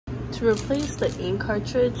To replace the ink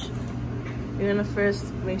cartridge, you're gonna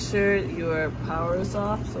first make sure your power is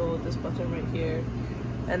off, so this button right here,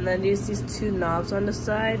 and then use these two knobs on the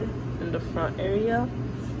side in the front area.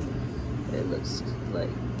 It looks like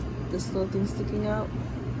this little thing sticking out,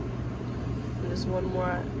 and there's one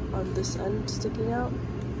more on this end sticking out.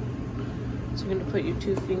 So you're gonna put your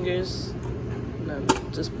two fingers and then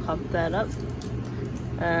just pop that up,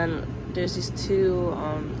 and there's these two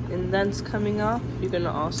indents coming off. You're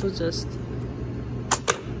gonna also just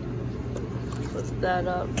put that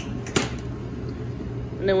up,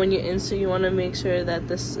 and then when you insert, you want to make sure that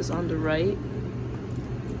this is on the right,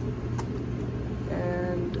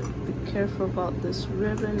 and be careful about this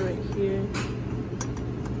ribbon right here.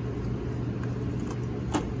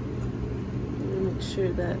 Make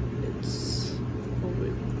sure that it's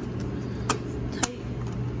over tight,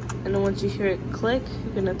 and then once you hear it click,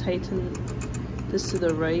 you're gonna tighten this to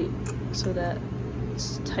the right so that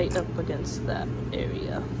it's tight up against that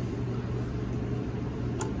area.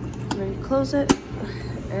 And then you close it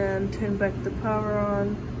and turn back the power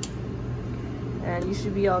on, and you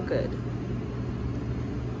should be all good.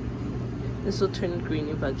 This will turn green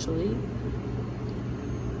eventually.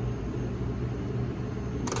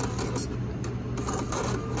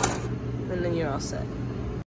 And then you're all set.